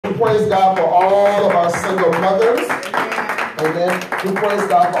praise God for all of our single mothers. Amen. We praise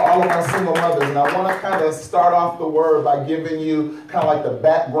God for all of our single mothers. And I want to kind of start off the word by giving you kind of like the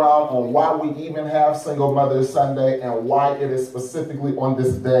background on why we even have Single Mothers Sunday and why it is specifically on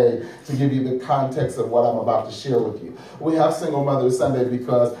this day, to give you the context of what I'm about to share with you. We have Single Mothers Sunday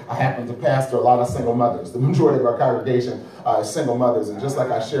because I happen to pastor a lot of single mothers. The majority of our congregation is single mothers. And just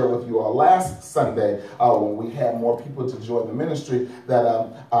like I shared with you all last Sunday, when we had more people to join the ministry, that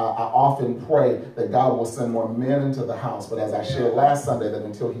I often pray that God will send more men into the house. But as I shared last Sunday, that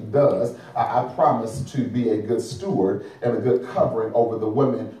until he does, I promise to be a good steward and a good covering over the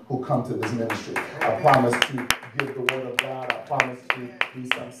women who come to this ministry. I promise to give the word of God. I promise to be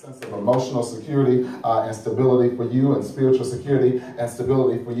some sense of emotional security and stability for you, and spiritual security and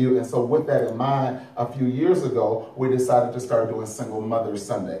stability for you. And so with that in mind, a few years ago, we decided to start doing Single Mothers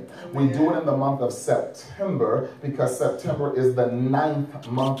Sunday. We do it in the month of September because September is the 9th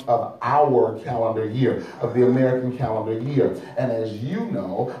month of our calendar year, of the American calendar year. And as you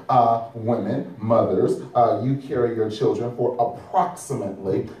know, women, mothers, you carry your children for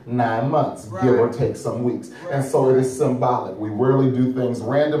approximately 9 months, give or take some weeks. And so it is symbolic. We rarely do things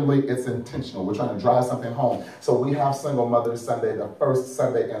randomly. It's intentional. We're trying to drive something home. So we have Single Mothers Sunday, the first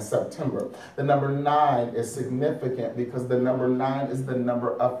Sunday in September. The number 9 is significant because the number 9 is the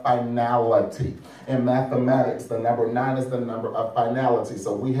number of finality. In mathematics, the number 9 is the number of finality.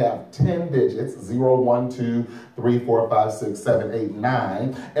 So we have 10 digits, 0, 1, 2, 3, 4, 5, 6, 7, 8,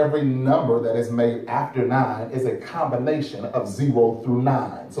 9. Every number that is made after 9 is a combination of 0 through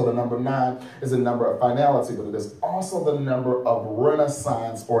 9. So the number 9 is a number of finality, but it is also the number of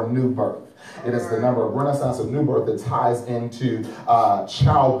renaissance or new birth. It is the number of renaissance or new birth that ties into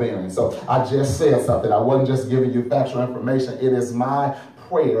childbearing. So I just said something. I wasn't just giving you factual information. It is my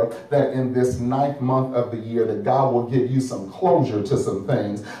prayer that in this 9th month of the year that God will give you some closure to some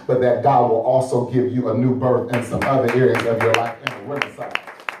things, but that God will also give you a new birth in some other areas of your life in the renaissance.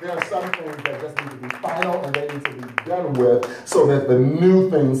 There are some things that just need to be final and they need to be done with so that the new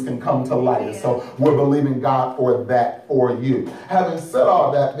things can come to light. And so we're believing God for that for you. Having said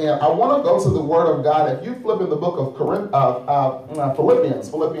all that, then I want to go to the Word of God. If you flip in the book of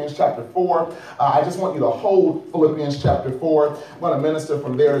Philippians chapter 4, I just want you to hold Philippians chapter 4. I'm going to minister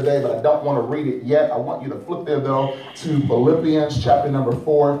from there today, but I don't want to read it yet. I want you to flip there, though, to Philippians chapter number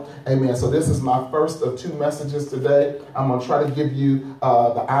 4. Amen. So this is my first of 2 messages today. I'm going to try to give you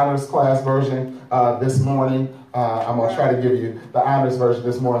the honors class version this morning. I'm going to try to give you the honors version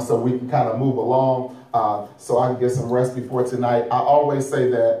this morning so we can kind of move along so I can get some rest before tonight. I always say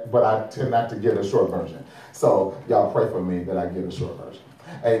that, but I tend not to get a short version. So y'all pray for me that I get a short version.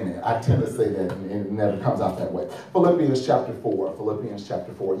 Amen. I tend to say that and it never comes out that way. Philippians chapter 4. Philippians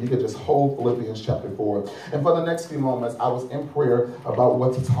chapter 4. You could just hold Philippians chapter 4. And for the next few moments, I was in prayer about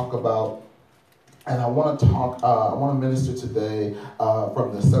what to talk about. And I want to minister today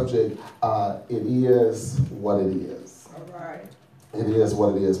from the subject, it is what it is. All right. It is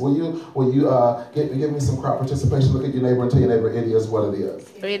what it is. Will you give me some crowd participation? Look at your neighbor and tell your neighbor, it is what it is.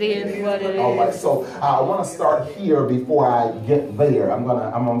 It is what it is. All right, so I want to start here before I get there. I'm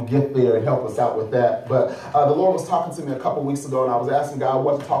gonna get there and help us out with that. But the Lord was talking to me a couple weeks ago, and I was asking God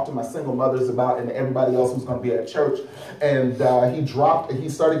what to talk to my single mothers about and everybody else who's going to be at church. And he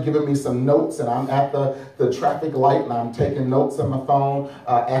started giving me some notes, and I'm at the traffic light, and I'm taking notes on my phone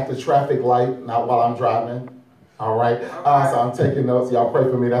at the traffic light, not while I'm driving. All right. So I'm taking notes. Y'all pray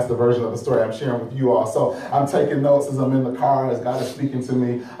for me. That's the version of the story I'm sharing with you all. So I'm taking notes as I'm in the car, as God is speaking to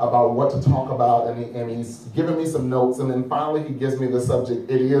me about what to talk about. And he's giving me some notes. And then finally he gives me the subject,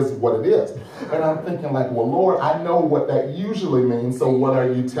 it is what it is. And I'm thinking like, well, Lord, I know what that usually means. So what are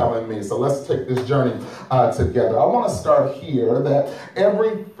you telling me? So let's take this journey together. I want to start here that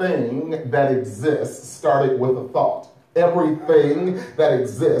everything that exists started with a thought. Everything that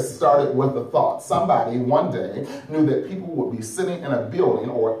exists started with a thought. Somebody one day knew that people would be sitting in a building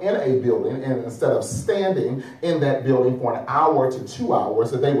or in a building, and instead of standing in that building for an hour to 2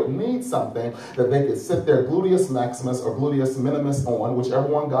 hours, that they would need something that they could sit their gluteus maximus or gluteus minimus on, whichever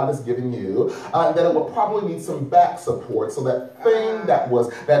one God has given you, that it would probably need some back support. So that thing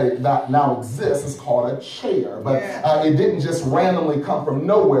that now exists is called a chair. But it didn't just randomly come from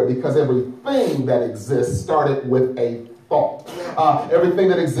nowhere, because everything that exists started with a thought. Everything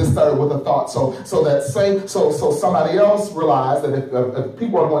that exists started with a thought. So somebody else realized that if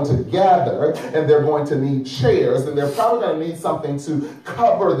people are going to gather and they're going to need chairs, then they're probably going to need something to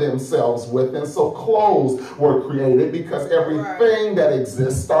cover themselves with. And so clothes were created because everything that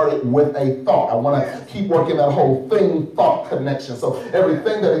exists started with a thought. I want to keep working that whole thing-thought connection. So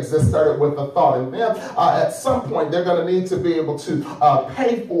everything that exists started with a thought. And then at some point, they're going to need to be able to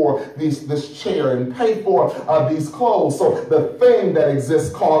pay for this chair and pay for these clothes. So the thing that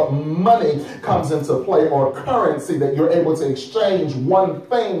exists called money comes into play, or currency, that you're able to exchange one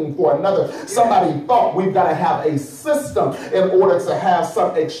thing for another. Somebody thought we've got to have a system in order to have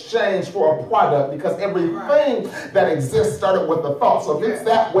some exchange for a product, because everything that exists started with a thought. So if it's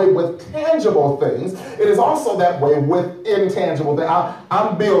that way with tangible things, it is also that way with intangible things.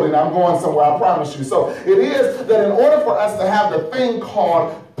 I'm building, I'm going somewhere, I promise you. So it is that in order for us to have the thing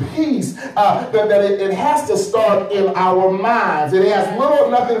called peace, that it has to start in our minds. It has little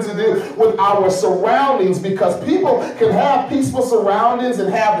or nothing to do with our surroundings, because people can have peaceful surroundings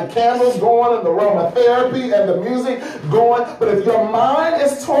and have the candles going and the aromatherapy and the music going, but if your mind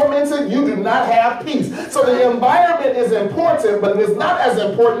is tormented, you do not have peace. So the environment is important, but it is not as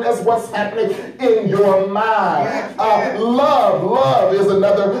important as what's happening in your mind. Love is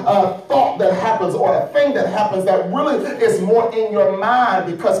another thought that happens, or a thing that happens that really is more in your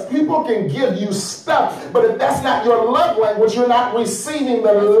mind, because people can give you stuff, but if that's not your love language, you're not receiving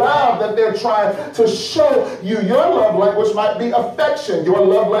the love that they're trying to show you. Your love language might be affection. Your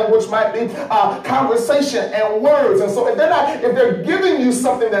love language might be conversation and words. And so if they're giving you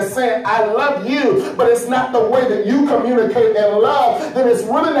something that's saying, I love you, but it's not the way that you communicate in love, then it's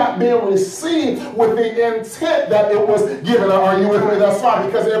really not being received with the intent that it was given. Are you with me thus far?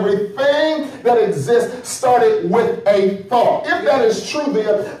 Because everything that exists started with a thought. If that is true,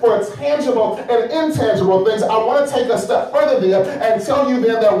 then for tangible and intangible things, I want to take a step further there and tell you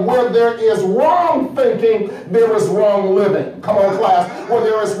then that where there is wrong thinking, there is wrong living. Come on, class. Where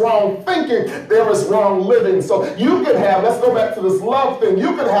there is wrong thinking, there is wrong living. So you could have, let's go back to this love thing,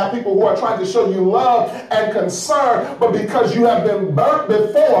 you could have people who are trying to show you love and concern, but because you have been burnt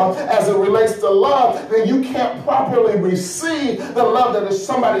before as it relates to love, then you can't properly receive the love that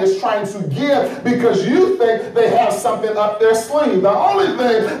somebody is trying to give, because you think they have something up their sleeve. The only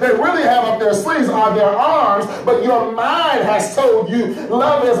thing they really have up their sleeves are their arms, but your mind has told you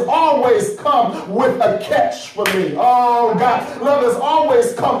love has always come with a catch for me. Oh God, love has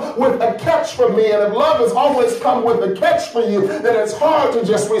always come with a catch for me, and if love has always come with a catch for you, then it's hard to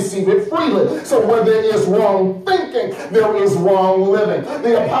just receive it freely. So where there is wrong thinking, there is wrong living.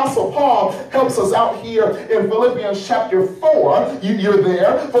 The Apostle Paul helps us out here in Philippians chapter 4. You're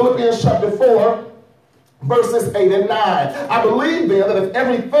there. Philippians chapter 4. Verses 8 and 9. I believe then that if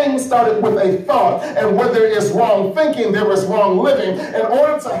everything started with a thought, and where there is wrong thinking, there is wrong living. In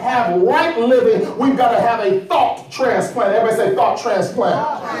order to have right living, we've got to have a thought transplant. Everybody say thought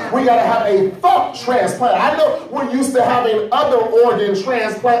transplant. We got to have a thought transplant. I know we're used to having other organ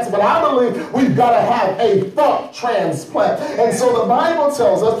transplants, but I believe we've got to have a thought transplant. And so the Bible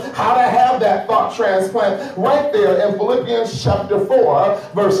tells us how to have that thought transplant right there in Philippians chapter 4,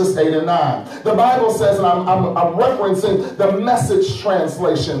 verses 8 and 9. The Bible says, and I'm referencing the Message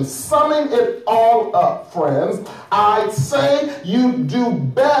translation. Summing it all up, friends, I'd say you do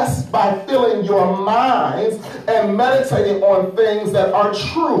best by filling your minds and meditating on things that are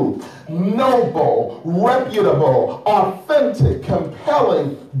true, noble, reputable, authentic,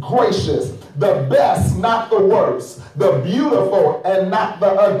 compelling, gracious, the best, not the worst, the beautiful and not the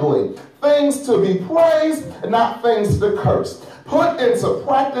ugly, things to be praised, not things to curse. Put into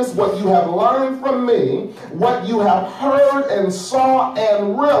practice what you have learned from me, what you have heard and saw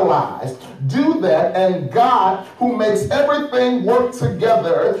and realized. Do that, and God, who makes everything work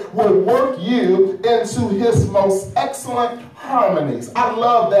together, will work you into his most excellent harmonies. I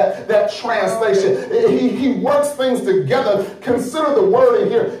love that translation. He works things together. Consider the word in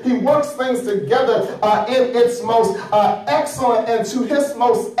here. He works things together in its most excellent and to his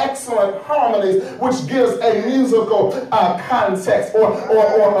most excellent harmonies, which gives a musical context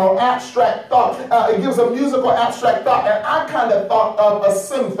or abstract thought. It gives a musical abstract thought, and I kind of thought of a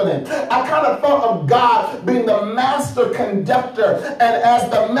symphony. I kind of thought of God being the master conductor, and as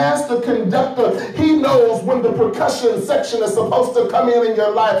the master conductor, he knows when the percussion section is is supposed to come in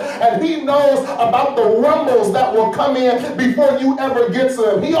your life. And he knows about the rumbles that will come in before you ever get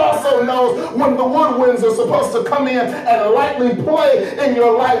to him. He also knows when the woodwinds are supposed to come in and lightly play in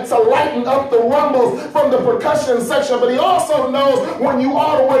your life to lighten up the rumbles from the percussion section. But he also knows when you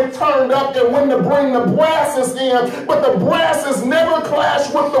all the way turned up and when to bring the brasses in. But the brasses never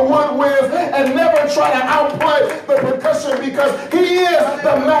clash with the woodwinds and never try to outplay the percussion, because he is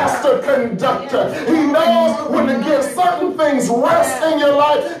the master conductor. He knows when to give certain things rest in your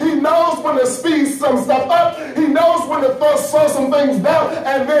life. He knows when to speed some stuff up. He knows when to slow some things down.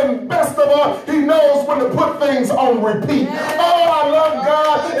 And then best of all, he knows when to put things on repeat. Oh, I love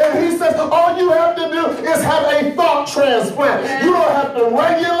God. And he says all you have to do is have a thought transplant. You don't have to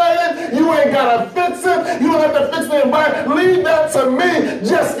regulate it. You ain't got to fix it. You don't have to fix the environment. Leave that to me.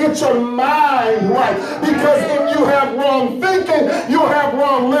 Just get your mind right. Because if you have wrong thinking, you have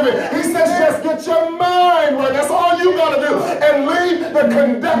wrong living. He says just get your mind right. That's all you got to do. And leave the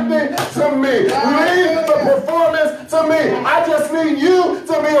conducting to me. Leave the performance to me. I just need you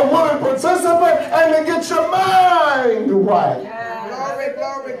to be a willing participant and to get your mind right. Glory,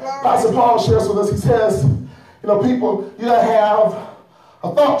 glory, glory. Pastor Paul shares with us, he says, people, you gotta have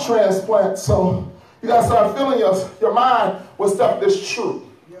a thought transplant. So you gotta start filling your mind with stuff that's true.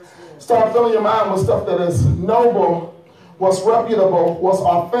 Start filling your mind with stuff that is noble, what's reputable, what's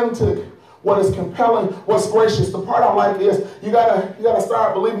authentic, what is compelling, what's gracious. The part I like is you gotta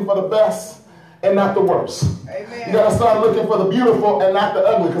start believing for the best and not the worst. Amen. You got to start looking for the beautiful and not the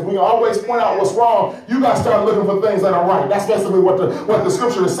ugly, because we can always point out what's wrong. You got to start looking for things that are right. That's basically what the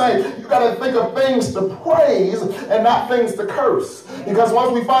scripture is saying. You got to think of things to praise and not things to curse. Because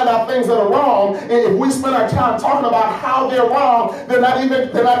once we find out things that are wrong, if we spend our time talking about how they're wrong, they're not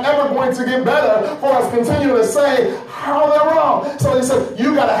ever going to get better for us continuing to say how they're wrong. So he said,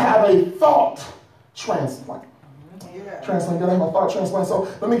 you got to have a thought transplant. Transplant, you gotta have a thought transplant. So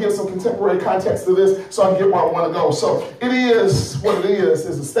let me give some contemporary context to this so I can get where I want to go. So it is what it is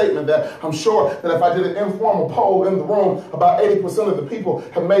a statement that I'm sure that if I did an informal poll in the room, about 80% of the people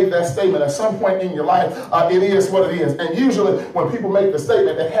have made that statement at some point in your life. It is what it is. And usually when people make the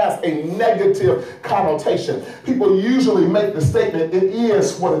statement, it has a negative connotation. People usually make the statement, it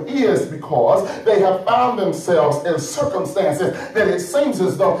is what it is, because they have found themselves in circumstances that it seems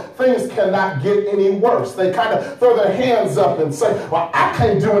as though things cannot get any worse. They kind of throw their hands up and say, well, I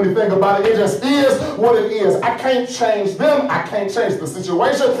can't do anything about it. It just is what it is. I can't change them. I can't change the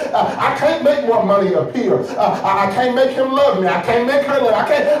situation. I can't make more money appear. I can't make him love me. I can't make her love.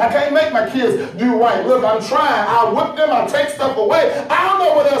 I can't make my kids do right. Look, I'm trying. I'll whip them. I'll take stuff away. I don't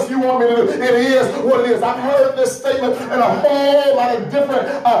know what else you want me to do. It is what it is. I've heard this statement in a whole lot of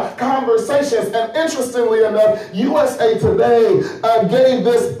different conversations. And interestingly enough, USA Today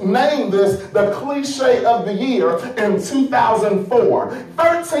named this the cliche of the year in 2004.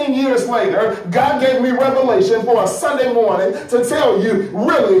 13 years later, God gave me revelation for a Sunday morning to tell you,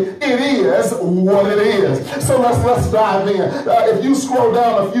 really, it is what it is. So let's dive in. If you scroll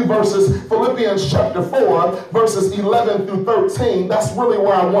down a few verses, Philippians chapter 4, verses 11 through 13, that's really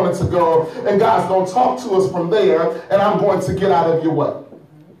where I wanted to go. And God's going to talk to us from there, and I'm going to get out of your way.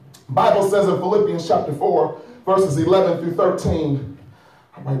 Bible says in Philippians chapter 4, verses 11 through 13,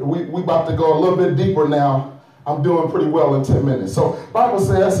 all right, we about to go a little bit deeper now. I'm doing pretty well in 10 minutes. So Bible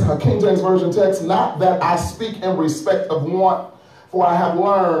says, King James Version text, not that I speak in respect of want, for I have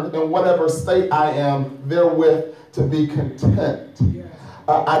learned in whatever state I am therewith to be content.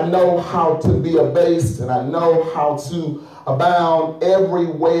 I know how to be abased, and I know how to abound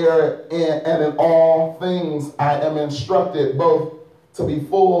everywhere, and in all things I am instructed both to be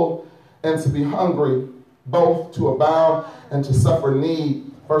full and to be hungry, both to abound and to suffer need.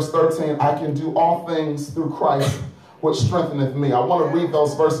 Verse 13, I can do all things through Christ, which strengtheneth me. I want to read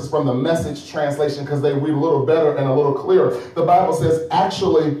those verses from the Message translation because they read a little better and a little clearer. The Bible says,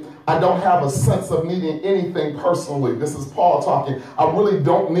 actually, I don't have a sense of needing anything personally. This is Paul talking. I really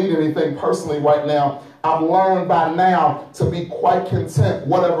don't need anything personally right now. I've learned by now to be quite content,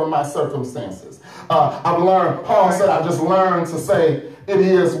 whatever my circumstances. Paul said, I've just learned to say, it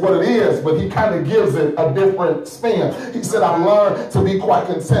is what it is, but he kind of gives it a different spin. He said, I've learned to be quite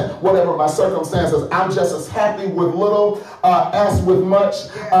content, whatever my circumstances. I'm just as happy with little as with much,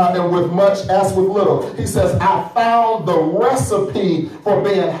 and with much as with little. He says, I found the recipe for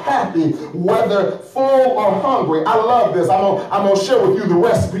being happy, whether full or hungry. I love this. I'm going to share with you the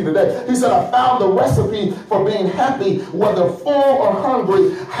recipe today. He said, I found the recipe for being happy, whether full or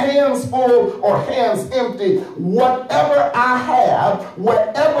hungry, hands full or hands empty. Whatever I have,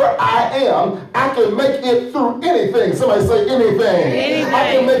 wherever I am, I can make it through anything. Somebody say anything.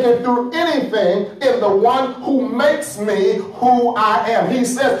 I can make it through anything in the one who makes me who I am. He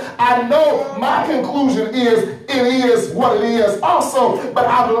says, I know my conclusion is it is what it is also, but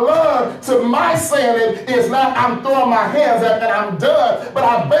I've learned to my saying it is not I'm throwing my hands up and I'm done, but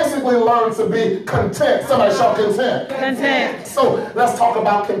I basically learned to be content. Somebody shout content. Content. So let's talk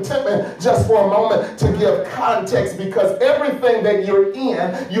about contentment just for a moment to give context, because everything that you're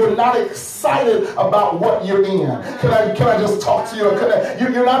in, you're not excited about what you're in. Can I just talk to you?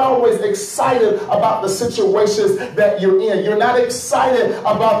 You're not always excited about the situations that you're in. You're not excited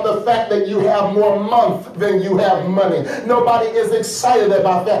about the fact that you have more month than you have money. Nobody is excited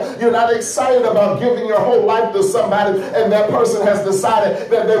about that. You're not excited about giving your whole life to somebody and that person has decided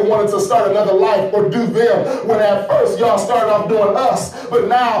that they wanted to start another life or do them, when at first y'all started off doing us, but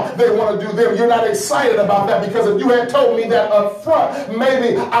now they want to do them. You're not excited about that, because if you had told me that up front,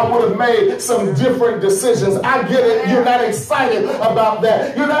 maybe I would have made some different decisions. I get it. You're not excited about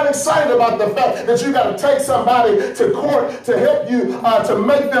that. You're not excited about the fact that you got to take somebody to court to help you to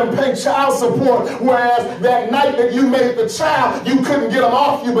make them pay child support, whereas that night that you made the child, you couldn't get them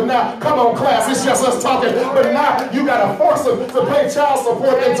off you, but now, come on class, it's just us talking, but now you got to force him to pay child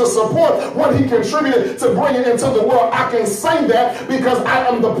support and to support what he contributed to bring it into the world. I can say that because I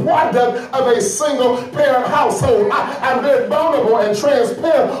am the product of a single parent household. I'm very vulnerable and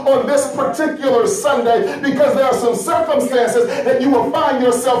transparent on this particular Sunday, because there are some circumstances that you will find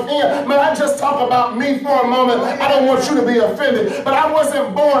yourself in. Man, I just talk about me for a moment. I don't want you to be offended, but I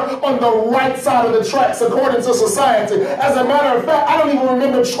wasn't born on the right side of the tracks according to society. As a matter of fact, I don't even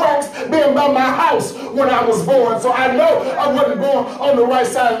remember tracks being by my house when I was born. So I know I wasn't born on the right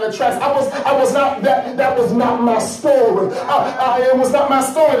side of the tracks. I was not that was not my story. It was not my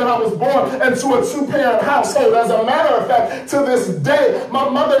story that I was born into a two-parent household. As a matter of fact, to this day, my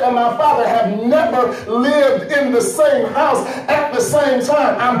mother and my father have never lived in the same house at the same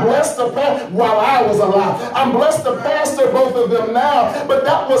time. I'm blessed to while I was alive. I'm blessed to pastor both of them now, but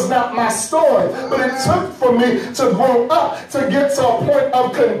that was not my story. But it took for me to grow up to get to a point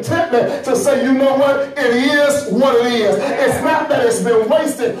of contentment to say, you know what? It is what it is. It's not that it's been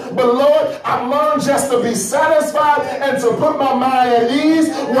wasted, but Lord, I've learned just to be satisfied and to put my mind at ease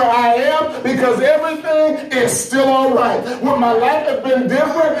where I am, because everything is still all right. Would my life have been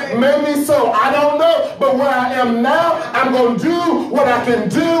different? Maybe so. I don't know. But where I am now, I'm going to do what I can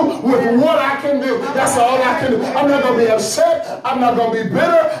do with what I can do. That's all I can do. I'm not going to be upset. I'm not going to be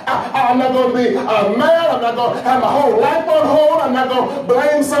bitter. I'm not going to be mad. I'm not going to have my whole life on hold. I'm not going to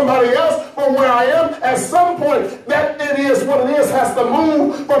blame somebody else for where I am. At some point, that it is what it is has to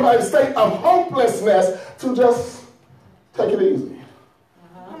move from a state of hopelessness to just take it easy.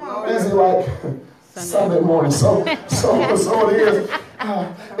 Easy like Sunday morning. So it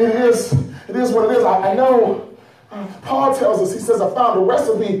is. It is what it is. I know Paul tells us, he says, I found a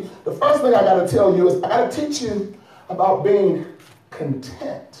recipe. The first thing I got to tell you is I got to teach you about being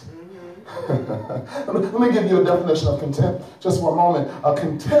content. Let me give you a definition of content just for a moment.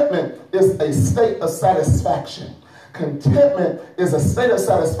 Contentment is a state of satisfaction. Contentment is a state of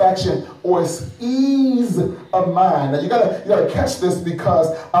satisfaction, or it's ease of mind. Now you gotta catch this,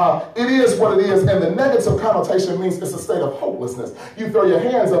 because it is what it is, and the negative connotation means it's a state of hopelessness. You throw your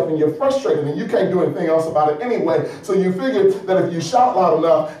hands up and you're frustrated and you can't do anything else about it anyway. So you figure that if you shout loud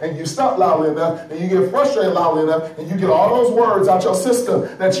enough and you stop loudly enough and you get frustrated loudly enough and you get all those words out your system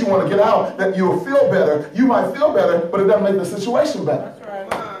that you want to get out, that you'll feel better. You might feel better, but it doesn't make the situation better.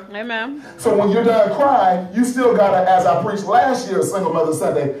 Amen. So when you're done crying, you still gotta, as I preached last year, Single Mother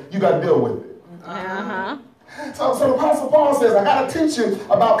Sunday, you gotta deal with it. So the Apostle Paul says, I gotta teach you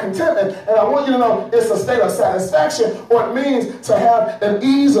about contentment, and I want you to know it's a state of satisfaction, or it means to have an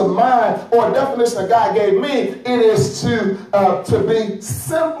ease of mind, or a definition that God gave me, it is to be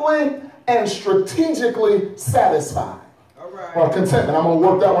simply and strategically satisfied. Or contentment. I'm gonna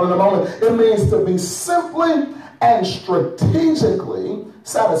work that one in a moment. It means to be simply and strategically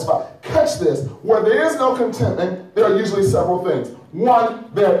satisfied. Catch this. Where there is no contentment, there are usually several things. One,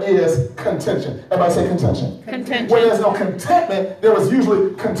 there is contention. Everybody say contention. Contention. Where there's no contentment, there is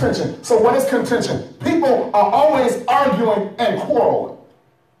usually contention. So what is contention? People are always arguing and quarreling.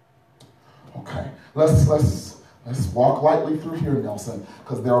 Okay, let's walk lightly through here, Nelson,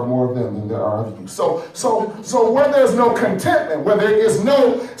 because there are more of them than there are of you. So where there's no contentment, where there is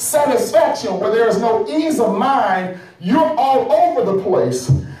no satisfaction, where there is no ease of mind, you're all over the place.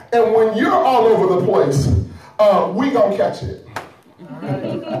 And when you're all over the place, we gonna catch it.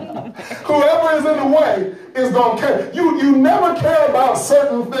 Whoever is in the way is going to care. You never care about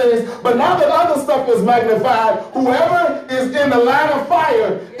certain things, but now that other stuff is magnified, whoever is in the line of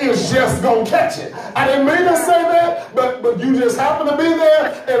fire is just going to catch it. I didn't mean to say that, but you just happen to be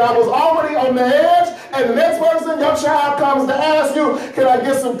there, and I was already on the edge, and the next person, your child, comes to ask you, can I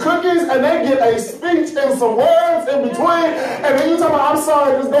get some cookies? And they get a speech and some words in between, and then you tell them, I'm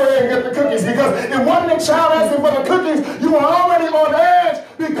sorry, just go ahead and get the cookies, because it wasn't the child asking for the cookies. You were already on edge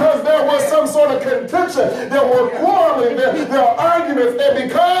because there was some sort of contention. There were quarreling, there were arguments, and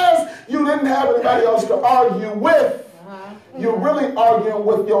because you didn't have anybody else to argue with, you're really arguing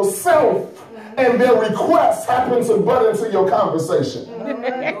with yourself. And their requests happen to butt into your conversation.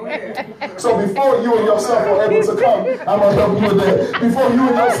 So before you and yourself were able to come, I'm going to help you with that. Before you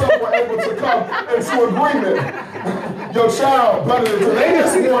and yourself were able to come into agreement, your child butted into it. They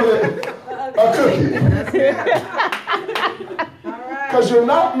just wanted a cookie. Because you're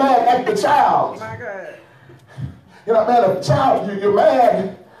not mad at the child. You're not mad at the child. You're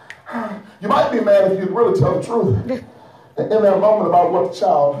mad. You might be mad if you really tell the truth in that moment about what the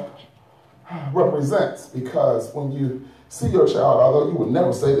child represents, because when you see your child, although you would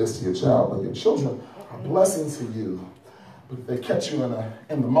never say this to your child, but your children are blessings to you, but if they catch you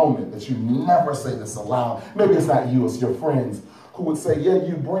in the moment that you never say this aloud, maybe it's not you, it's your friends who would say, yeah,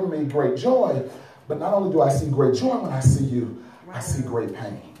 you bring me great joy, but not only do I see great joy when I see you, I see great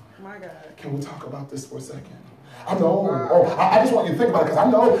pain. Can we talk about this for a second? I know. I just want you to think about it, because I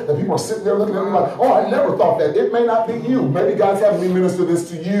know that people are sitting there looking at me like, I never thought that. It may not be you. Maybe God's having me minister this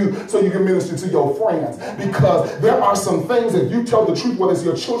to you so you can minister to your friends. Because there are some things that you tell the truth, whether it's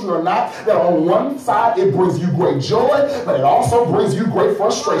your children or not, that on one side it brings you great joy, but it also brings you great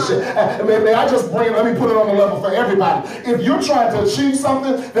frustration. And may I just let me put it on the level for everybody. If you're trying to achieve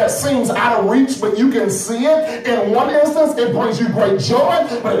something that seems out of reach, but you can see it, in one instance, it brings you great joy,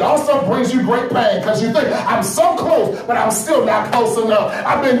 but it also brings you great pain. Because you think, I'm so close, but I'm still not close enough.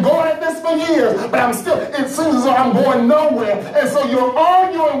 I've been going at this for years, but it seems as though I'm going nowhere. And so you're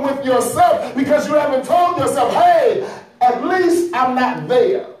arguing with yourself because you haven't told yourself, hey, at least I'm not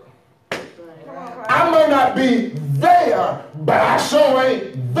there. I may not be there, but I sure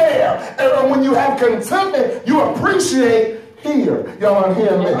ain't there. And when you have contentment, you appreciate here. Y'all aren't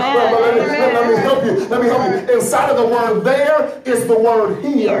hearing me. Let me help you. Let me help you. Inside of the word there is the word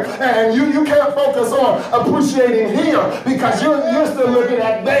here. And you can't focus on appreciating here because you're still looking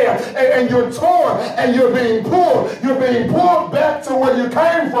at there. And you're torn and you're being pulled. You're being pulled back to where you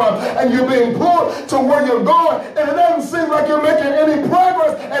came from. And you're being pulled to where you're going. And it doesn't seem like you're making any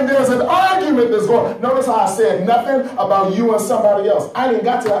progress. And there's an argument that's going. Notice how I said nothing about you and somebody else. I ain't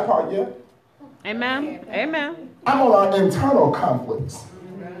got to that part yet. Amen. Amen. I'm on our internal conflicts.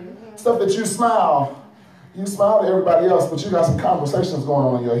 Stuff that you smile to everybody else, but you got some conversations going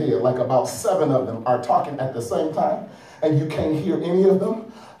on in your head. Like about 7 of them are talking at the same time, and you can't hear any of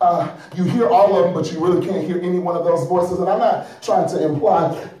them. You hear all of them, but you really can't hear any one of those voices. And I'm not trying to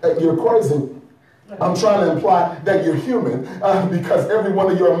imply that you're crazy. I'm trying to imply that you're human because every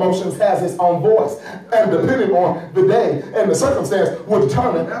one of your emotions has its own voice. And depending on the day and the circumstance will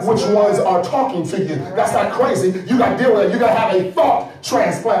determine which ones are talking to you. That's not crazy. You got to deal with it. You got to have a thought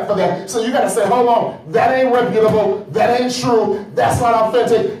transplant for that. So you got to say, hold on, that ain't reputable. That ain't true. That's not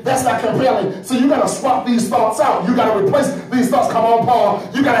authentic. That's not compelling. So you got to swap these thoughts out. You got to replace these thoughts. Come on, Paul.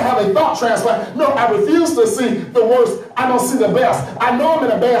 You got to have a thought transplant. No, I refuse to see the worst. I don't see the best. I know I'm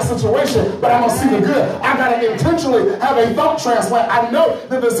in a bad situation, but I don't see the good. I got to intentionally have a thought transplant. I know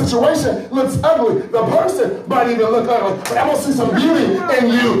that the situation looks ugly. The person might even look ugly, but I'm going to see some beauty in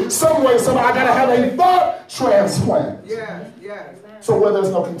you some way. So I got to have a thought transplant. Yes, yes. So where there's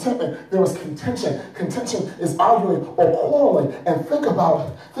no contentment, there is contention. Contention is arguing or quarreling. And think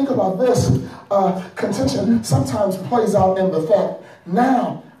about this. Contention sometimes plays out in the fact,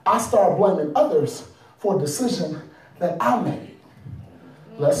 now I start blaming others for a decision that I made.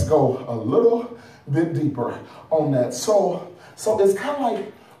 Let's go a little bit deeper on that. So it's kind of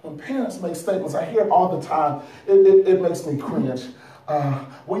like when parents make statements, I hear it all the time. It makes me cringe.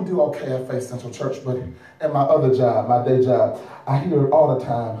 We do okay at Faith Central Church, but in my other job, my day job, I hear it all the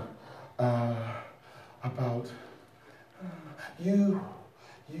time about you're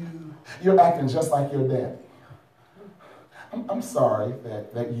acting just like your daddy. I'm sorry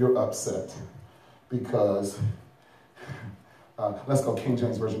that you're upset because, let's go King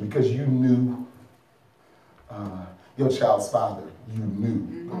James Version, because you knew your child's father. You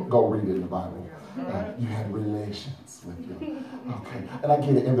knew. Go read it in the Bible. You had relations with them. Okay. And I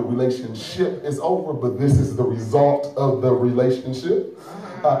get it. And the relationship is over, but this is the result of the relationship.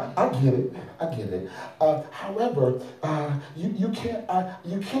 I get it. I get it. However, you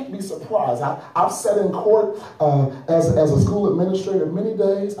can't be surprised. I've sat in court as a school administrator many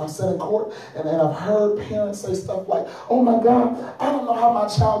days. I've sat in court and I've heard parents say stuff like, "Oh my God, I don't know how my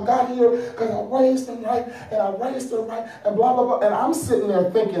child got here because I raised him right and I raised her right and blah blah blah." And I'm sitting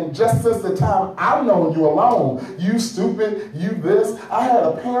there thinking, just since the time I've known you alone, you stupid, you this. I had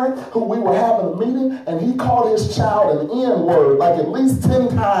a parent who we were having a meeting and he called his child an N-word like at least 10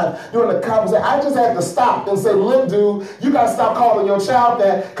 times during the conversation. I just had to stop and say, "Look, dude, you got to stop calling your child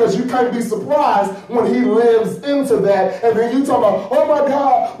that because you can't be surprised when he lives into that." And then you talk about, "Oh my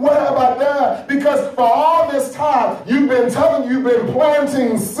God, what have I done?" Because for all this time, you've been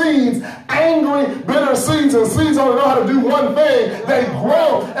planting seeds, angry, bitter seeds, and seeds only know how to do one thing. They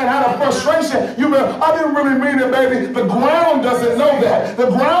grow, and out of frustration, I didn't really mean it, baby. The ground doesn't know that. The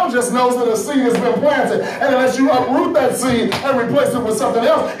ground just knows that a seed has been planted. And unless you uproot that seed and replace it with something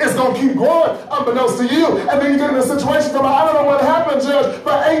else, it's going to keep growing unbeknownst to you. And then you get in a situation where I don't know what happened, Judge.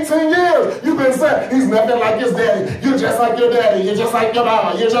 For 18 years, you've been saying, "He's nothing like his daddy. You're just like your daddy. You're just like your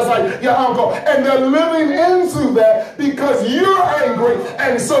mama. You're just like your uncle." And they're living into that because you're angry.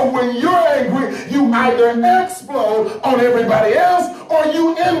 And so when you're angry, you either explode on everybody else or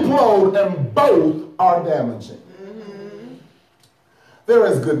you implode, and both are damaging. There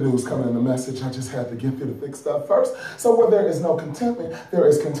is good news coming in the message. I just had to get through the thick stuff first. So where there is no contentment, there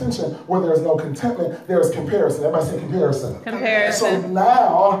is contention. Where there is no contentment, there is comparison. Everybody say comparison. Comparison. So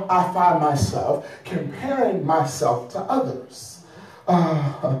now I find myself comparing myself to others.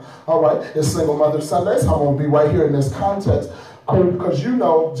 All right, it's Single Mother Sunday, so I'm going to be right here in this context. Because you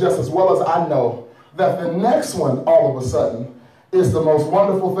know just as well as I know that the next one, all of a sudden, is the most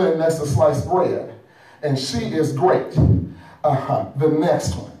wonderful thing next to sliced bread. And she is great. The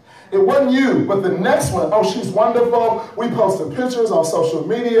next one. It wasn't you, but the next one. Oh, she's wonderful. We posting pictures on social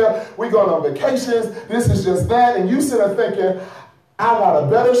media. We going on vacations. This is just that. And you sit there thinking, I got a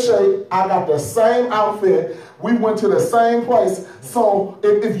better shape. I got the same outfit. We went to the same place. So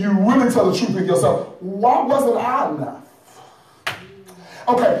if you really tell the truth with yourself, why wasn't I enough?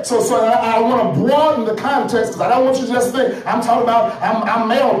 Okay, so I want to broaden the context because I don't want you to just think I'm talking about I'm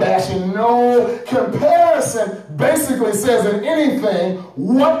male bashing. No, comparison basically says in anything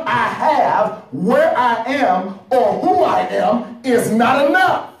what I have, where I am, or who I am is not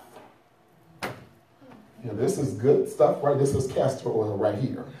enough. Yeah, this is good stuff, right? This is castor oil right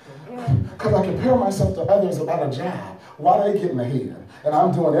here. Because I compare myself to others about a job. Why they getting ahead? And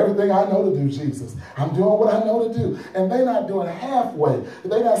I'm doing everything I know to do, Jesus. I'm doing what I know to do. And they're not doing halfway.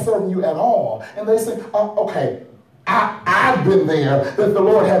 They're not serving you at all. And they say, okay, I've been there, that the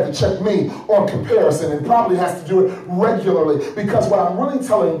Lord had to check me on comparison and probably has to do it regularly, because what I'm really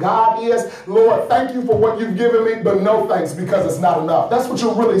telling God is, Lord, thank you for what you've given me, but no thanks because it's not enough. That's what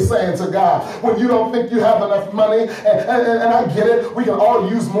you're really saying to God. When you don't think you have enough money, and I get it, we can all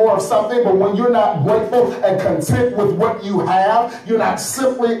use more of something, but when you're not grateful and content with what you have, you're not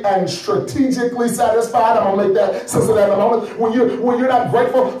simply and strategically satisfied. I'm going to make that sense of that in a moment. When you're not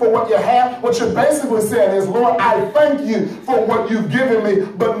grateful for what you have, what you're basically saying is, Lord, I thank you for what you've given me,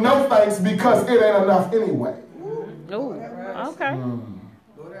 but no thanks because it ain't enough anyway. Oh, okay.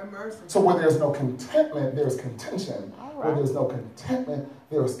 So where there's no contentment, there's contention. Right. Where there's no contentment,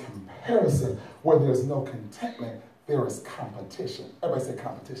 there is comparison. Where there's no contentment, there is competition. Everybody say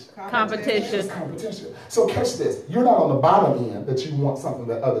competition. Competition. It's competition. So catch this. You're not on the bottom end that you want something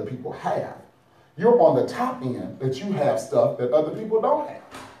that other people have. You're on the top end that you have stuff that other people don't have.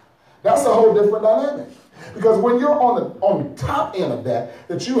 That's a whole different dynamic. Because when you're on the top end of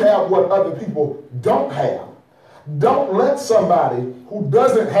that you have what other people don't have, don't let somebody who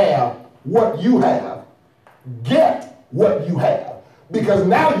doesn't have what you have get what you have. Because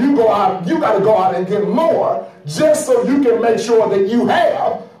now you got to go out and get more just so you can make sure that you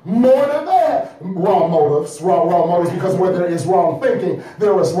have more than that. Wrong motives, wrong motives, because where there is wrong thinking,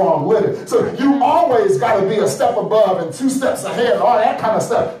 there is wrong living. So you always got to be a step above and 2 steps ahead, all that kind of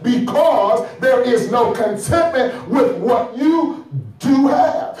stuff, because there is no contentment with what you do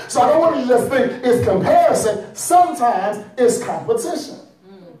have. So I don't want you to just think it's comparison. Sometimes it's competition.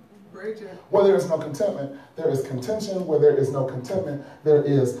 Where there is no contentment, there is contention. Where there is no contentment, there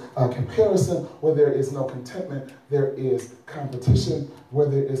is comparison. Where there is no contentment, there is competition. Where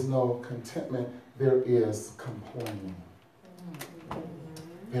there is no contentment, there is complaining.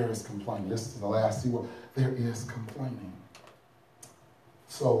 There is complaining. This is the last C word. There is complaining.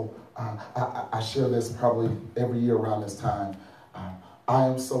 So I share this probably every year around this time. I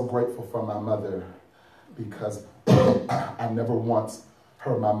am so grateful for my mother because I never once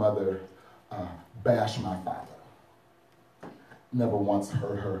heard my mother bash my father. never once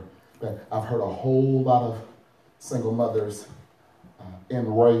heard her. I've heard a whole lot of single mothers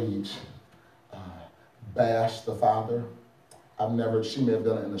enrage, bash the father. She may have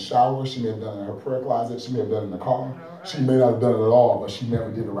done it in the shower, she may have done it in her prayer closet, she may have done it in the car. Right. She may not have done it at all, but she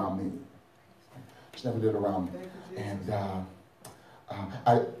never did it around me. She never did it around me. And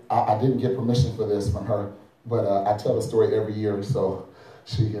I didn't get permission for this from her, but I tell the story every year so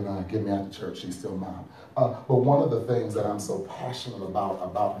she can get me out to church. She's still mine. But one of the things that I'm so passionate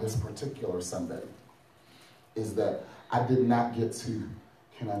about this particular Sunday is that I did not get to,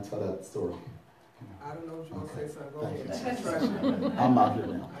 can I tell that story? I don't know what you're going to say, son. Go ahead. I'm out here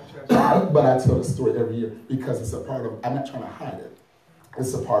now. But I tell the story every year because it's a part of, I'm not trying to hide it.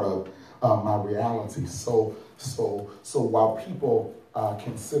 It's a part of my reality. So while people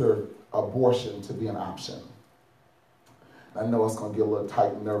consider abortion to be an option, I know it's going to get a little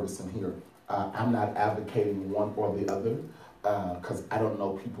tight and nervous in here. I'm not advocating one or the other because I don't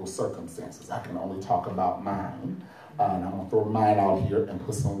know people's circumstances. I can only talk about mine. And I'm going to throw mine out here and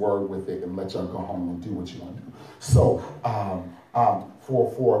put some word with it and let y'all go home and do what you want to do. So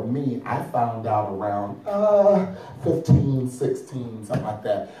for me, I found out around 15, 16, something like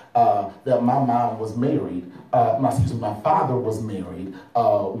that, that my mom was married. My father was married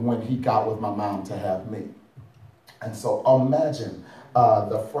when he got with my mom to have me. And so imagine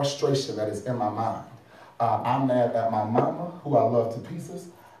the frustration that is in my mind. I'm mad at my mama, who I love to pieces.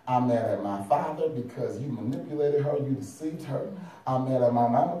 I'm mad at my father because you manipulated her, you deceived her. I'm mad at my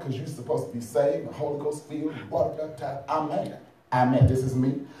mama because you're supposed to be saved, the Holy Ghost filled, water baptized. I'm mad. I'm mad. This is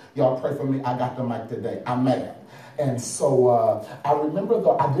me. Y'all pray for me. I got the mic today. I'm mad. And so I remember,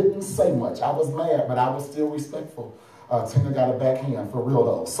 though, I didn't say much. I was mad, but I was still respectful. Tina got a backhand for real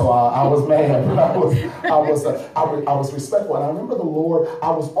though, so I was mad, but I was respectful. And I remember the Lord. I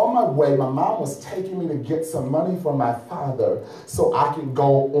was on my way. My mom was taking me to get some money from my father so I could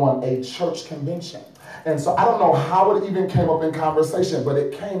go on a church convention. And so I don't know how it even came up in conversation, but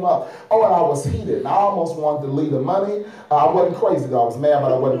it came up. Oh, and I was heated. And I almost wanted to leave the money. I wasn't crazy, though. I was mad,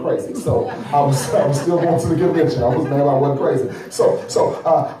 but I wasn't crazy. So I was still going to the convention. I was mad, but I wasn't crazy. So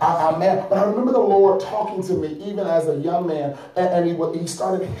I'm mad. But I remember the Lord talking to me even as a young man, and he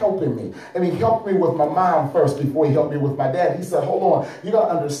started helping me. And he helped me with my mom first before he helped me with my dad. He said, hold on, you got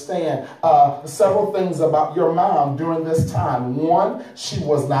to understand several things about your mom during this time. One, she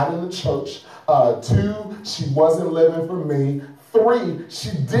was not in the church. 2, she wasn't living for me. 3, she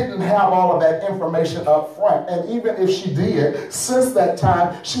didn't have all of that information up front. And even if she did, since that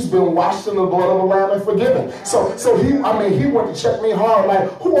time, she's been washed in the blood of the Lamb and forgiven. So he went to check me hard, like,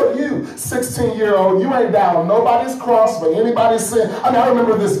 who are you, 16-year-old? You ain't down on nobody's cross for anybody's sin. I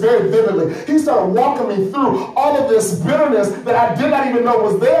remember this very vividly. He started walking me through all of this bitterness that I did not even know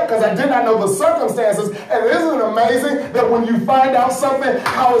was there because I did not know the circumstances. And isn't it amazing that when you find out something,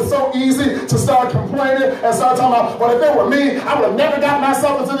 how it's so easy to start complaining and start talking about, well, if it were me, I would have never gotten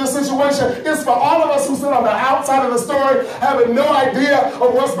myself into this situation. It's for all of us who sit on the outside of the story, having no idea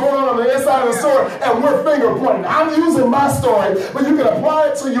of what's going on the inside of the story, and we're finger pointing. I'm using my story, but you can apply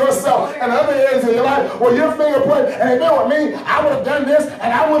it to yourself and other areas in your life where you're finger pointing, and if it were me, I would have done this,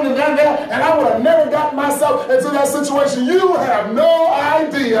 and I wouldn't have done that, and I would have never gotten myself into that situation. You have no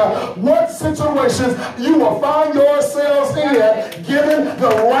idea what situations you will find yourselves in, given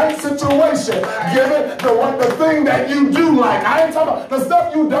the right situation, given the thing that you do like. I ain't talking about the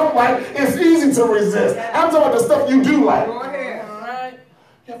stuff you don't like. It's easy to resist. I'm talking about the stuff you do like. Go ahead. All right.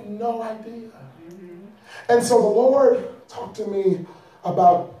 You have no idea. And so the Lord talked to me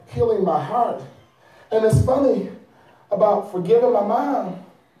about healing my heart. And it's funny about forgiving my mom,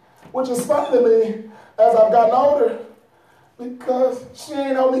 which is funny to me as I've gotten older, because she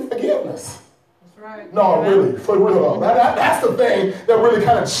ain't owe me forgiveness. Right. No, really, for real. That's the thing that really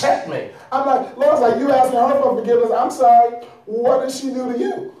kind of checked me. I'm like, Lord's like, you asking her for forgiveness. I'm sorry. What did she do to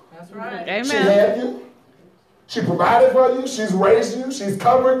you? That's right. Amen. She had you. She provided for you. She's raised you. She's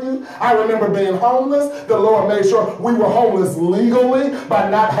covered you. I remember being homeless. The Lord made sure we were homeless legally by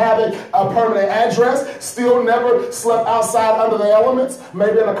not having a permanent address. Still never slept outside under the elements.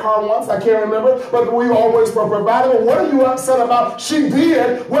 Maybe in a car once. I can't remember. But we always were provided. What are you upset about? She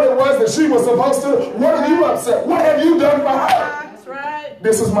did what it was that she was supposed to. What are you upset? What have you done for her? That's right.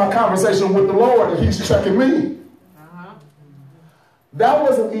 This is my conversation with the Lord, and he's checking me. That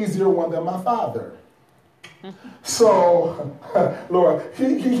was an easier one than my father. So, Lord,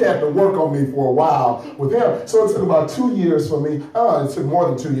 he had to work on me for a while with him. So it took about 2 years for me. It took more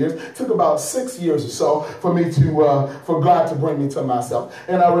than 2 years. It took about 6 years or so for God to bring me to myself.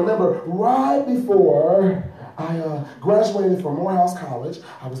 And I remember right before I graduated from Morehouse College.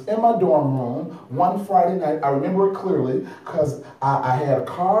 I was in my dorm room one Friday night. I remember it clearly because I had a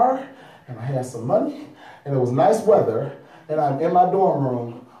car and I had some money and it was nice weather, and I'm in my dorm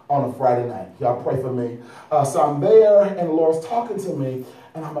room on a Friday night. Y'all pray for me. So I'm there and the Lord's talking to me,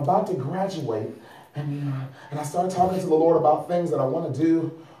 and I'm about to graduate, and I started talking to the Lord about things that I want to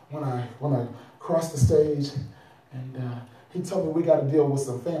do when I cross the stage, and he told me we got to deal with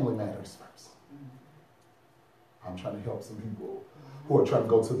some family matters first. I'm trying to help some people who are trying to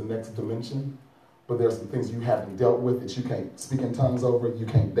go to the next dimension, but there's some things you haven't dealt with that you can't speak in tongues over, you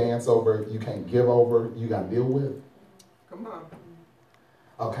can't dance over, you can't give over, you got to deal with. Come on.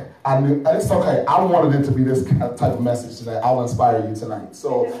 Okay, I knew, it's okay. I wanted it to be this kind of type of message today. I'll inspire you tonight.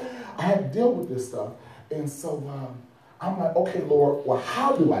 So I had to deal with this stuff. And so I'm like, okay, Lord, well,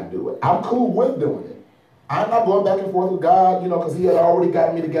 how do I do it? I'm cool with doing it. I'm not going back and forth with God, because he had already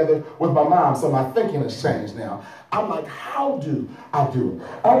got me together with my mom. So my thinking has changed now. I'm like, how do I do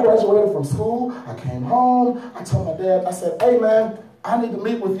it? I graduated from school. I came home. I told my dad, I said, hey, man, I need to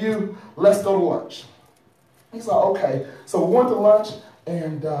meet with you. Let's go to lunch. He's like, okay. So we went to lunch.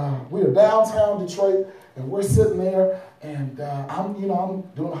 And we were downtown Detroit, and we're sitting there, and I'm doing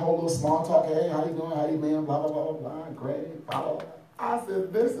a whole little small talk. Hey, how you doing? How you been? Blah, blah, blah, blah, great, blah, blah, blah. I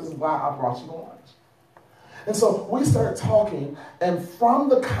said, this is why I brought you to lunch. And so we started talking, and from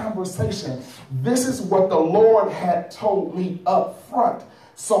the conversation, this is what the Lord had told me up front.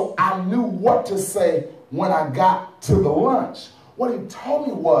 So I knew what to say when I got to the lunch. What he told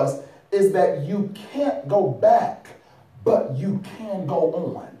me is that you can't go back, but you can go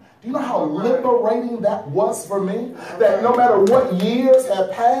on. Do you know how liberating that was for me? That no matter what years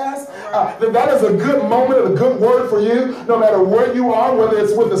have passed, that is a good moment and a good word for you, no matter where you are, whether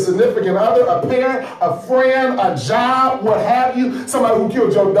it's with a significant other, a parent, a friend, a job, what have you, somebody who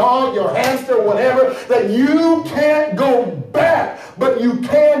killed your dog, your hamster, whatever, that you can't go back, but you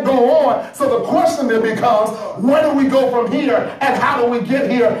can go on. So the question then becomes, where do we go from here, and how do we get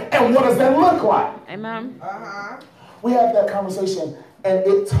here, and what does that look like? Amen. We had that conversation, and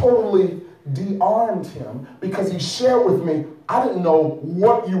it totally de-armed him because he shared with me, I didn't know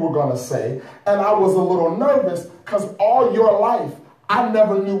what you were going to say, and I was a little nervous because all your life, I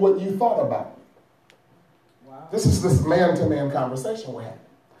never knew what you thought about me. Wow. This is this man-to-man conversation we're having.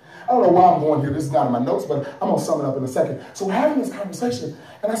 I don't know why I'm going here. This is not in my notes, but I'm going to sum it up in a second. So we're having this conversation,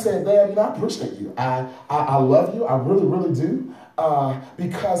 and I said, Dad, I appreciate you. I love you. I really, really do.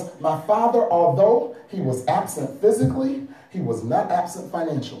 Because my father, although he was absent physically, he was not absent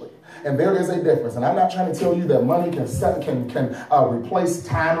financially. And there is a difference. And I'm not trying to tell you that money can replace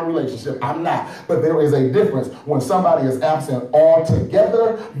time and relationship. I'm not. But there is a difference when somebody is absent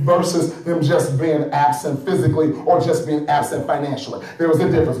altogether versus them just being absent physically or just being absent financially. There is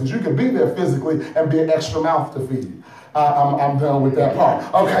a difference because you can be there physically and be an extra mouth to feed. I'm done with that part.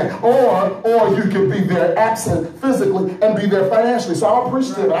 Okay, or you could be there absent physically and be there financially. So I'm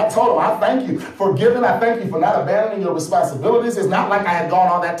appreciative. I told him, I thank you for giving. I thank you for not abandoning your responsibilities. It's not like I had gone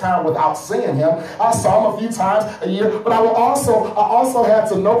all that time without seeing him. I saw him a few times a year, but I also had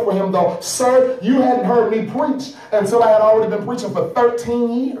to note for him though, sir, you hadn't heard me preach until I had already been preaching for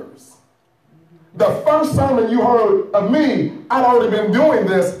 13 years. The first sermon you heard of me, I'd already been doing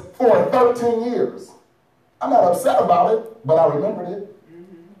this for 13 years. I'm not upset about it, but I remembered it.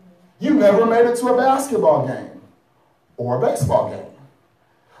 You never made it to a basketball game or a baseball game.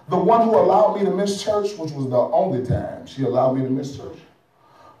 The one who allowed me to miss church, which was the only time she allowed me to miss church,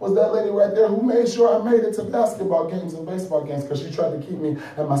 was that lady right there who made sure I made it to basketball games and baseball games because she tried to keep me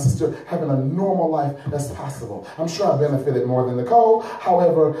and my sister having a normal life as possible. I'm sure I benefited more than Nicole.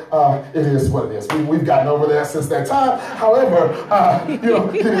 However, it is what it is. We've gotten over there since that time. However, it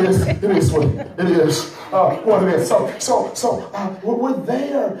is what it is. So we're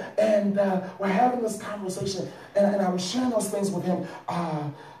there and we're having this conversation and I was sharing those things with him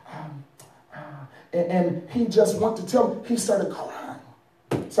and he just went to tell me, he started crying.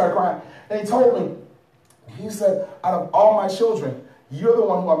 And he told me, he said, out of all my children, you're the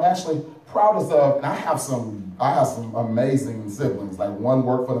one who I'm actually proudest of. And I have some amazing siblings. Like one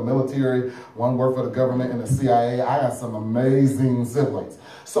worked for the military, one worked for the government and the CIA. I got some amazing siblings.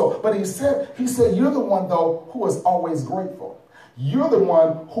 So, but he said, you're the one though who is always grateful. you're the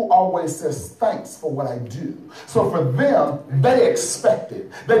one who always says thanks for what I do. So for them, they expect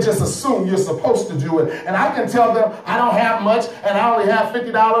it. They just assume you're supposed to do it. And I can tell them I don't have much and I only have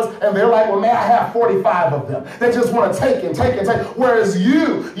 $50, and they're like, well, man, I have 45 of them. They just want to take and take and take. Whereas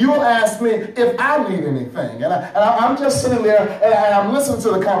you'll ask me if I need anything. And I'm just sitting there and I'm listening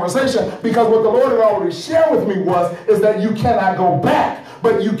to the conversation, because what the Lord had already shared with me is that you cannot go back,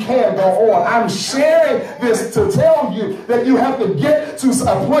 but you can go on. I'm sharing this to tell you that you have to get to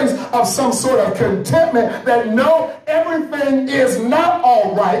a place of some sort of contentment, that no, everything is not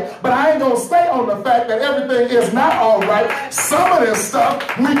all right, but I ain't going to stay on the fact that everything is not all right. Some of this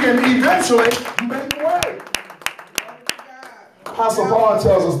stuff we can eventually make way. Apostle Paul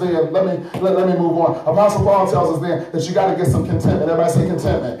tells us then, let me move on. Apostle Paul tells us then that you got to get some contentment. Everybody say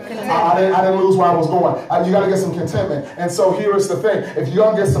contentment. I didn't lose where I was going. You got to get some contentment. And so here is the thing. If you're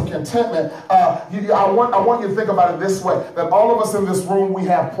going to get some contentment, I want you to think about it this way, that all of us in this room, we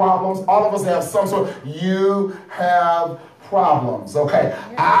have problems. All of us have some sort. You have problems, okay?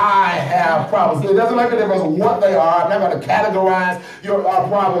 I have problems. It doesn't make a difference what they are. I'm not going to categorize our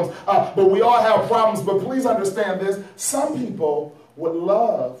problems, but we all have problems. But please understand this. Some people would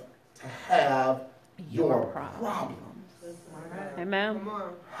love to have your problems. Amen.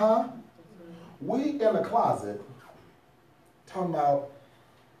 Huh? We in the closet talking about,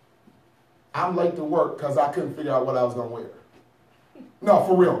 I'm late to work because I couldn't figure out what I was going to wear. No,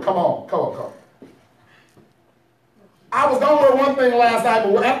 for real. Come on. I was going to wear one thing last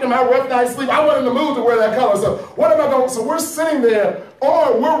night, but after my rough night's sleep, I wasn't in the mood to wear that color. So what am I going to? So we're sitting there,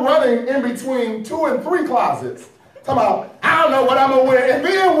 or we're running in between 2 and 3 closets. Talking about, I don't know what I'm going to wear. And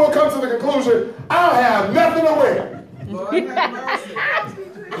then we'll come to the conclusion, I don't have nothing to wear.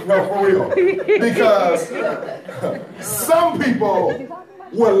 No, for real. Because some people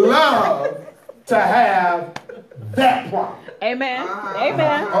would love to have that problem. Amen.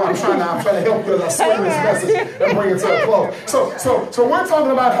 Amen. I'm trying to help you as I swing this message and bring it to a close. So we're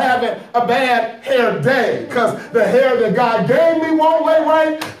talking about having a bad hair day, because the hair that God gave me won't lay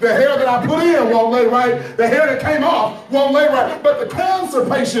right. The hair that I put in won't lay right. The hair that came off won't lay right. But the cancer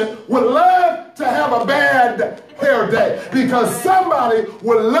patient would love to have a bad hair day, because somebody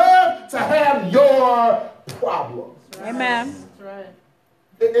would love to have your problems. Amen. That's right.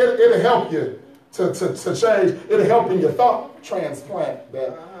 It'll help you to change. It'll help in your thought transplant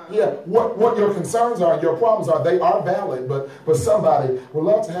that, what your concerns are, your problems are, they are valid, but somebody would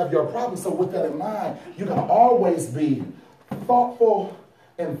love to have your problems. So with that in mind, you can always be thoughtful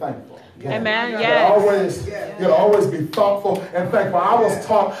and thankful. Amen. You always be thoughtful and thankful. I was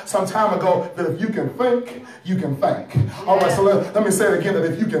taught some time ago that if you can think, you can thank. All right, so let me say it again, that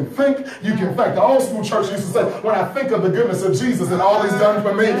if you can think, you can thank. The old school church used to say, when I think of the goodness of Jesus and all he's done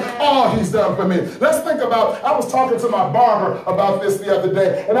for me, all he's done for me. Let's think about, I was talking to my barber about this the other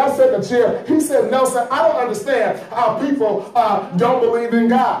day, and I said to Chair, he said, Nelson, I don't understand how people don't believe in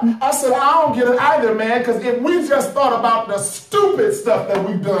God. I said, I don't get it either, man, because if we just thought about the stupid stuff that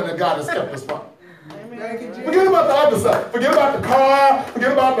we've done that God has kept us from. Forget about the other stuff. Forget about the car.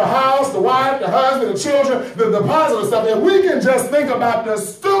 Forget about the house, the wife, the husband, the children, the positive stuff. If we can just think about the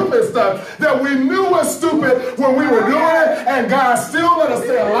stupid stuff that we knew was stupid when we were doing it, and God still let us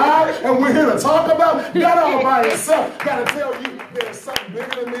stay alive, and we're here to talk about, that all by itself got to tell you there's something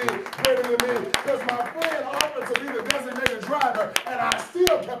bigger than me, greater than me, because my friend offered to be the designated driver, and I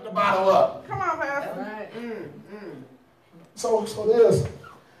still kept the bottle up. Come on, Pastor. Right. So it is.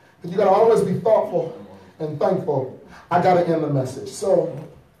 You got to always be thoughtful and thankful. I got to end the message. So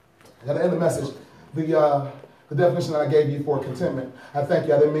I got to end the message. The definition that I gave you for contentment, I thank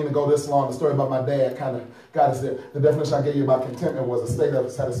you. I didn't mean to go this long. The story about my dad kind of got us there. The definition I gave you about contentment was a state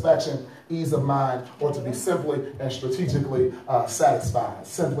of satisfaction, ease of mind, or to be simply and strategically satisfied.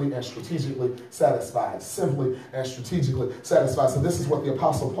 Simply and strategically satisfied. Simply and strategically satisfied. So this is what the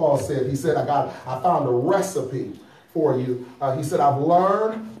Apostle Paul said. He said, I found a recipe for you. He said, I've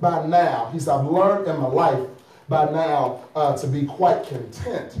learned by now. He said, I've learned in my life by now to be quite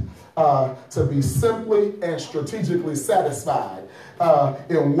content, to be simply and strategically satisfied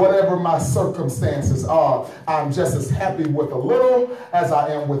in whatever my circumstances are. I'm just as happy with a little as I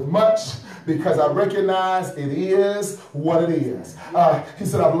am with much, because I recognize it is what it is. He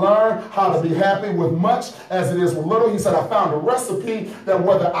said, I've learned how to be happy with much as it is with little. He said, I found a recipe that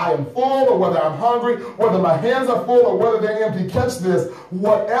whether I am full or whether I'm hungry, whether my hands are full or whether they're empty, catch this,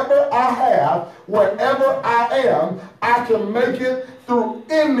 whatever I have, wherever I am, I can make it through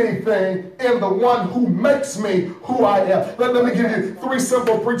anything in the one who makes me who I am. Let me give you 3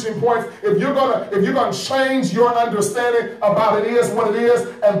 simple preaching points. If you're gonna change your understanding about it is what it is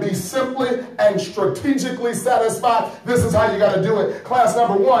and be simply and strategically satisfied, this is how you got to do it. Class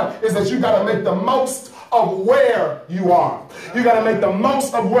number 1 is that you got to make the most of where you are. You got to make the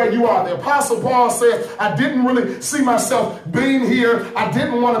most of where you are. The Apostle Paul says, I didn't really see myself being here. I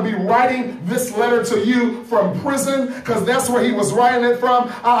didn't want to be writing this letter to you from prison, because that's where he was writing it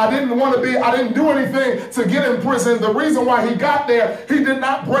from. I didn't do anything to get in prison. The reason why he got there, he did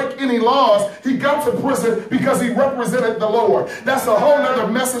not break any laws. He got to prison because he represented the Lord. That's a whole nother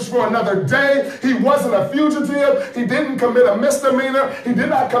message for another day. He wasn't a fugitive. He didn't commit a misdemeanor. He did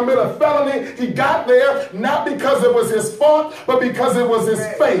not commit a felony. He got there not because it was his fault, but because it was his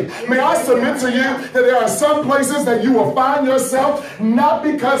faith. May I submit to you that there are some places that you will find yourself not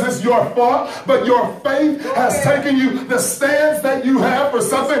because it's your fault, but your faith has taken you, the stance that you have for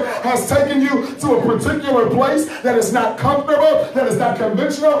something has taken you to a particular place that is not comfortable, that is not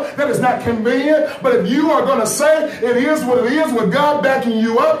conventional, that is not convenient. But if you are going to say it is what it is with God backing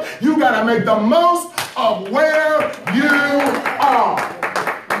you up, you got to make the most of where you are.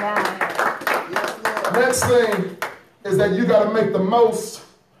 Next thing is that you got to make the most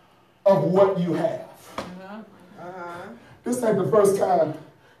of what you have. This ain't the first time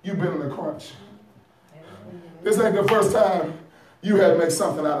you've been in a crunch. This ain't the first time you had to make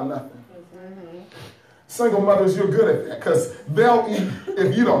something out of nothing. Single mothers, you're good at that because they'll eat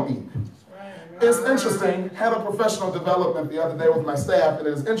if you don't eat. It's interesting, had a professional development the other day with my staff, and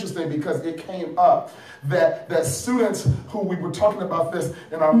it was interesting because it came up that students who, we were talking about this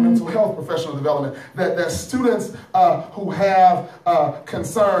in our mental health professional development, that students who have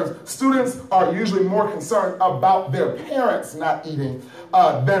concerns, students are usually more concerned about their parents not eating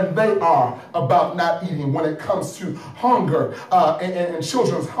than they are about not eating when it comes to hunger and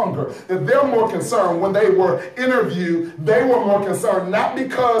children's hunger. That they're more concerned when they were interviewed, they were more concerned not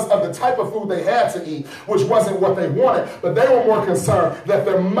because of the type of food they had to eat, which wasn't what they wanted, but they were more concerned that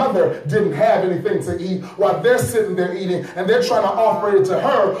their mother didn't have anything to eat while they're sitting there eating, and they're trying to offer it to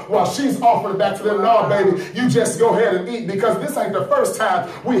her while she's offering it back to them. No, baby, you just go ahead and eat, because this ain't the first time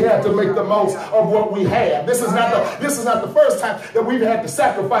we had to make the most of what we have. This is not the first time that we've had to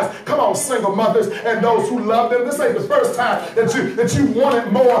sacrifice. Come on, single mothers and those who love them. This ain't the first time that you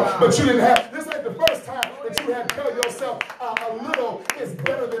wanted more, but you didn't have. This ain't the first time that you had to tell yourself a little is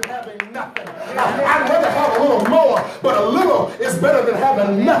better than having nothing. I'd rather have a little more, but a little is better than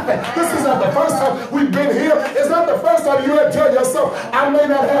having nothing. This is not the first time we've been here. It's not the first time you had to tell yourself, I may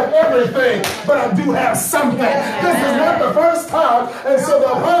not have everything, but I do have something. This is not the first time. And so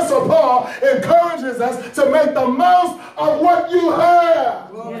the Apostle Paul encourages us to make the most of what you have.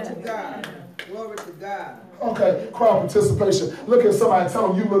 Glory to God. Glory to God. Okay, crowd participation. Look at somebody and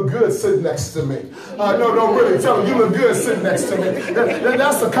tell them you look good sitting next to me. No, really, tell them you look good sitting next to me.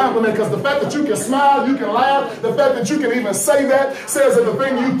 That's a compliment, because the fact that you can smile, you can laugh, the fact that you can even say that says that the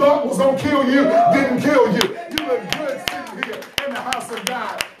thing you thought was going to kill you didn't kill you. You look good sitting here in the house of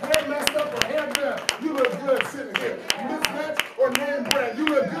God. Hair messed up or hair done, you look good sitting here. Mismatch or name brand, you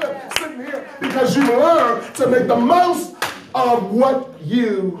look good sitting here because you learned to make the most of what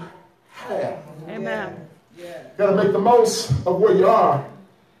you have. Amen. You got to make the most of where you are.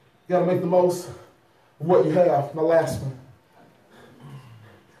 You got to make the most of what you have. My last one.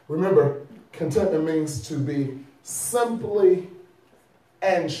 Remember, contentment means to be simply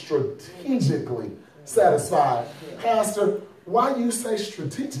and strategically satisfied. Pastor, why do you say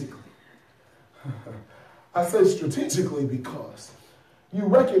strategically? I say strategically because you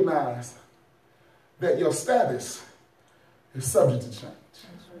recognize that your status is subject to change.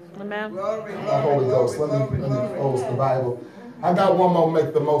 Amen. Glory, Holy Ghost, let me close the Bible. I got one more to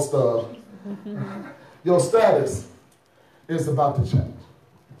make the most of. Your status is about to change.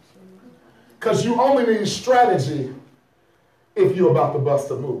 Because you only need strategy if you're about to bust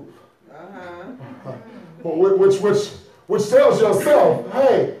a move. Which tells yourself,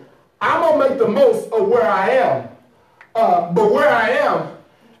 hey, I'm going to make the most of where I am. But where I am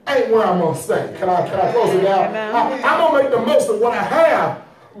ain't where I'm going to stay. Can I close it down? I'm going to make the most of what I have.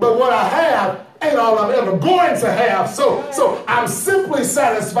 But what I have ain't all I'm ever going to have. So I'm simply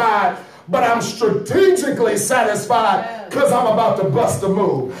satisfied, but I'm strategically satisfied because I'm about to bust a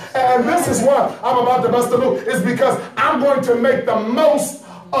move. And this is why I'm about to bust a move, is because I'm going to make the most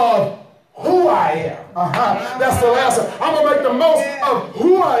of who I am. That's the last one. I'm going to make the most of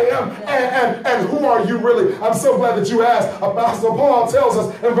who I am and who are you really. I'm so glad that you asked. Apostle Paul tells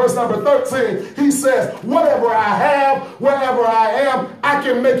us in verse number 13, he says, whatever I have, wherever I am, I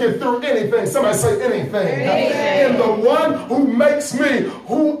can make it through anything. Somebody say anything. In the one who makes me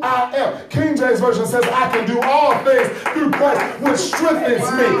who I am. King James Version says, I can do all things through Christ, which strengthens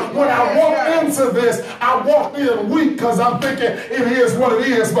me. When I walk into this, I walked in weak because I'm thinking it is what it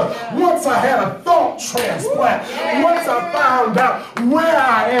is. But once I had a thought transplant, once I found out where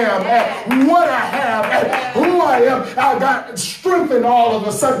I am and what I have and who I am, I got strengthened all of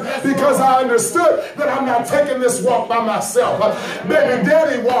a sudden because I understood that I'm not taking this walk by myself. Baby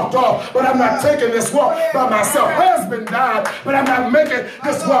daddy walked off, but I'm not taking this walk by myself. Husband died, but I'm not making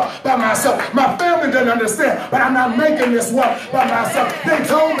this walk by myself. My family didn't understand, but I'm not making this walk by myself. They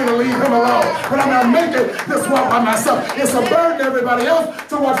told me to leave him alone, but I'm not making this walk by myself. It's a burden to everybody else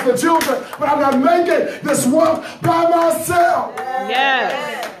to watch the children, but I'm not making this walk by myself.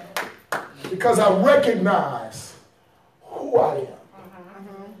 Yes. Because I recognize who I am.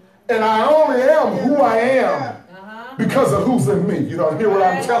 And I only am who I am because of who's in me. You don't hear what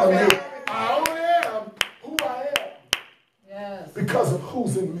I'm telling you? I only am who I am because of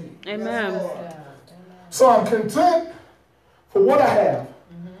who's in me. Amen. So I'm content for what I have.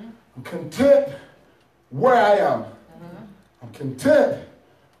 I'm content where I am. I'm content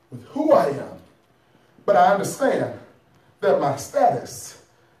with who I am. But I understand that my status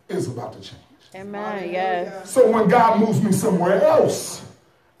is about to change. Amen. Yes. So when God moves me somewhere else,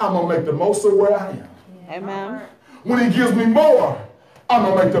 I'm going to make the most of where I am. Amen. When he gives me more, I'm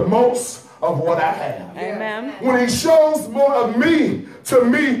going to make the most of what I have. Amen. When he shows more of me to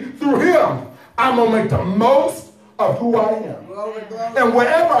me through him, I'm going to make the most of who I am. And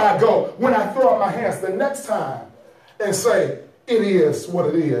wherever I go, when I throw up my hands the next time and say, it is what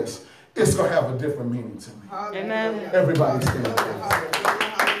it is, it's going to have a different meaning to me. Amen. Everybody stand.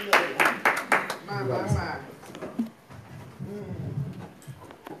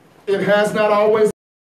 It has not always